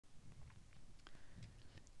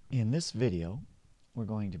In this video, we're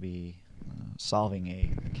going to be solving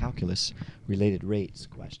a calculus related rates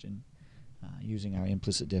question using our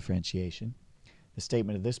implicit differentiation. The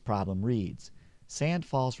statement of this problem reads, sand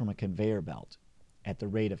falls from a conveyor belt at the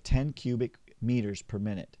rate of 10 cubic meters per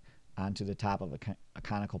minute onto the top of a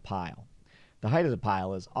conical pile. The height of the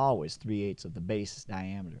pile is always 3/8 of the base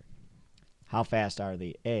diameter. How fast are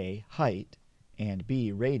the A, height, and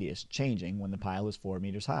B, radius changing when the pile is 4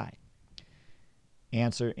 meters high?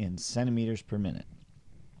 Answer in centimeters per minute.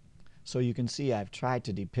 So you can see I've tried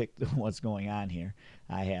to depict what's going on here.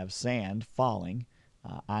 I have sand falling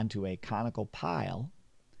onto a conical pile,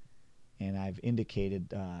 and I've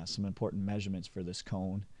indicated some important measurements for this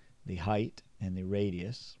cone, the height and the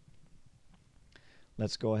radius.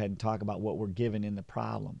 Let's go ahead and talk about what we're given in the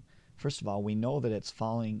problem. First of all, we know that it's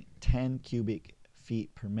falling 10 cubic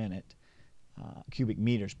feet per minute, cubic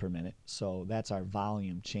meters per minute, so that's our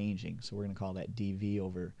volume changing. So we're going to call that dV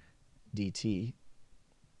over dt,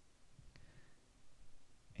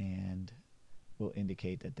 and we'll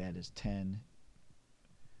indicate that that is 10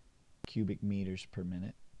 cubic meters per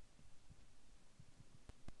minute.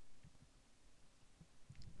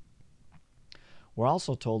 We're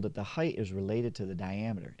also told that the height is related to the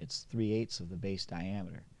diameter. It's 3/8 of the base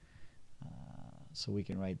diameter. So we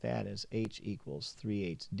can write that as h equals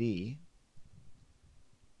 3/8 d.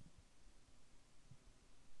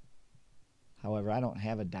 However, I don't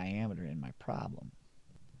have a diameter in my problem,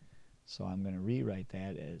 so I'm going to rewrite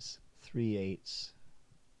that as 3/8,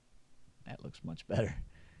 that looks much better,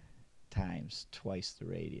 times twice the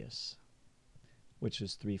radius, which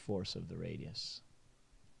is 3/4 of the radius.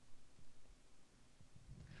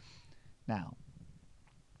 Now,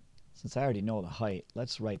 since I already know the height,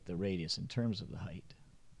 let's write the radius in terms of the height.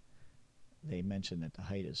 They mentioned that the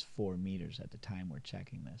height is 4 meters at the time we're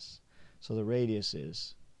checking this. So the radius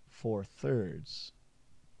is 4/3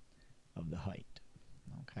 of the height.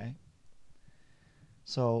 Okay?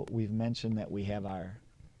 So we've mentioned that we have our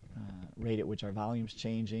rate at which our volume's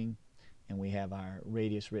changing, and we have our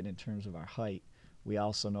radius written in terms of our height. We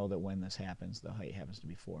also know that when this happens, the height happens to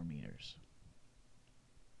be 4 meters.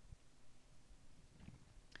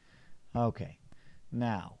 Okay,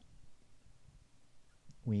 now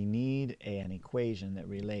we need an equation that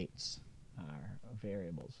relates our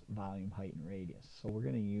variables, volume, height, and radius. So we're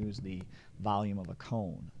going to use the volume of a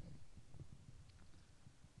cone.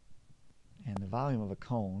 And the volume of a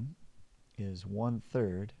cone is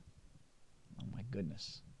 1/3. Oh my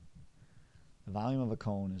goodness. The volume of a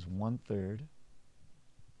cone is 1/3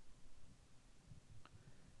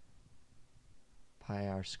 pi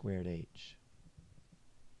r squared h.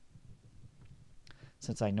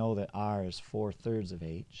 Since I know that r is 4/3 of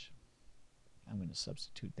h, I'm going to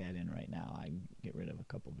substitute that in right now. I can get rid of a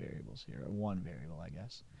couple variables here, or one variable, I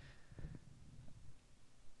guess.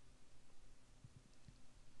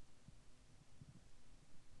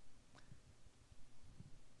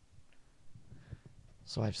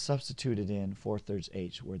 So I've substituted in 4/3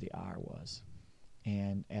 h where the r was.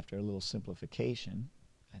 And after a little simplification,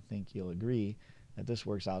 I think you'll agree that this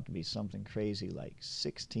works out to be something crazy like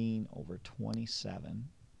 16 over 27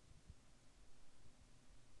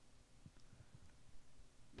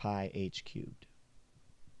 pi h cubed.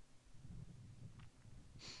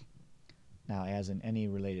 Now, as in any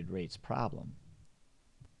related rates problem,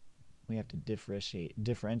 we have to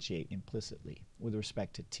differentiate implicitly with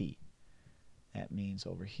respect to t. That means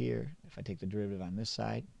over here, if I take the derivative on this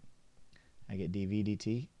side, I get dv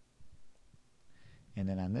dt. And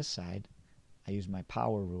then on this side, I use my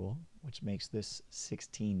power rule, which makes this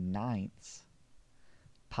 16/9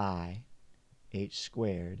 pi h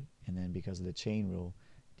squared, and then because of the chain rule,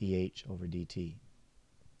 dh over dt.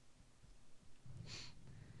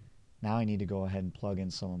 Now I need to go ahead and plug in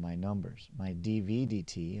some of my numbers. My dv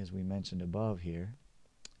dt, as we mentioned above here,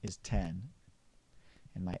 is 10,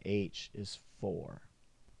 and my h is 4.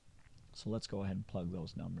 So let's go ahead and plug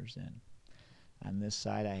those numbers in. On this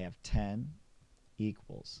side, I have 10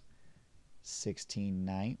 equals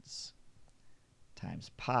 16/9 times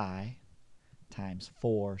pi times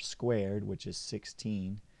 4 squared, which is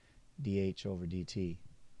 16 dh over dt.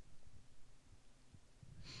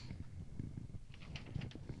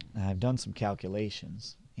 Now I've done some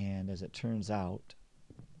calculations, and as it turns out,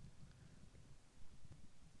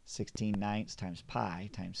 16/9 times pi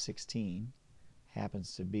times 16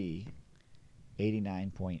 happens to be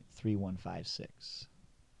 89.3156.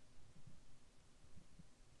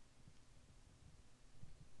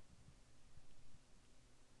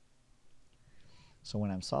 So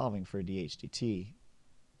when I'm solving for dh dt,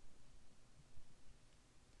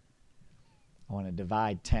 I want to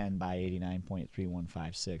divide 10 by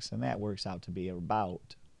 89.3156, and that works out to be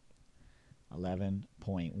about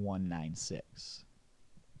 11.196.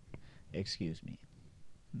 Excuse me.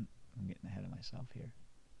 I'm getting ahead of myself here.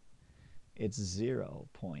 It's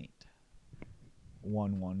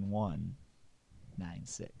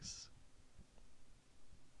 0.11196.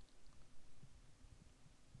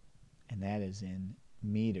 And that is in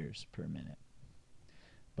meters per minute.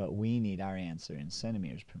 But we need our answer in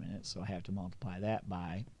centimeters per minute, so I have to multiply that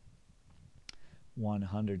by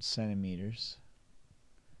 100 centimeters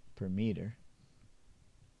per meter.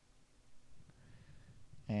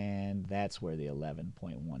 And that's where the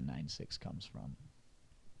 11.196 comes from.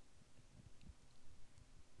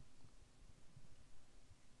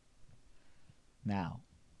 Now,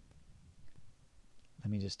 let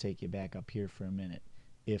me just take you back up here for a minute.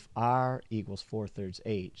 If r equals 4/3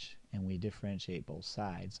 h, and we differentiate both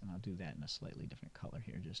sides, and I'll do that in a slightly different color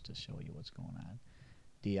here just to show you what's going on,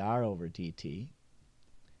 dr over dt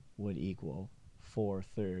would equal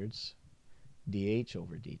 4/3 dh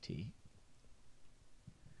over dt.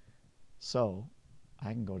 So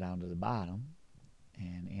I can go down to the bottom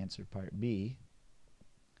and answer part B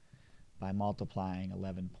by multiplying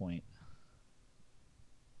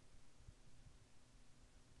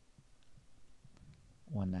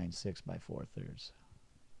 11.196 by 4/3.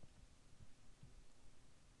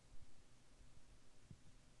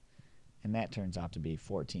 And that turns out to be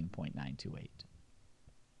 14.928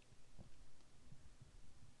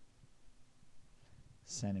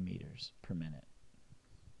 centimeters per minute.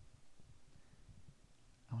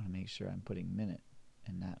 I want to make sure I'm putting minute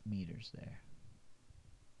and not meters there.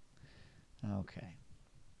 Okay.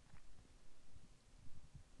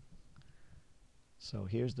 So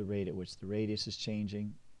here's the rate at which the radius is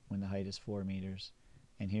changing when the height is 4 meters,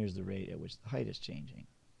 and here's the rate at which the height is changing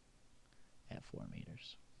at 4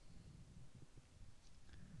 meters.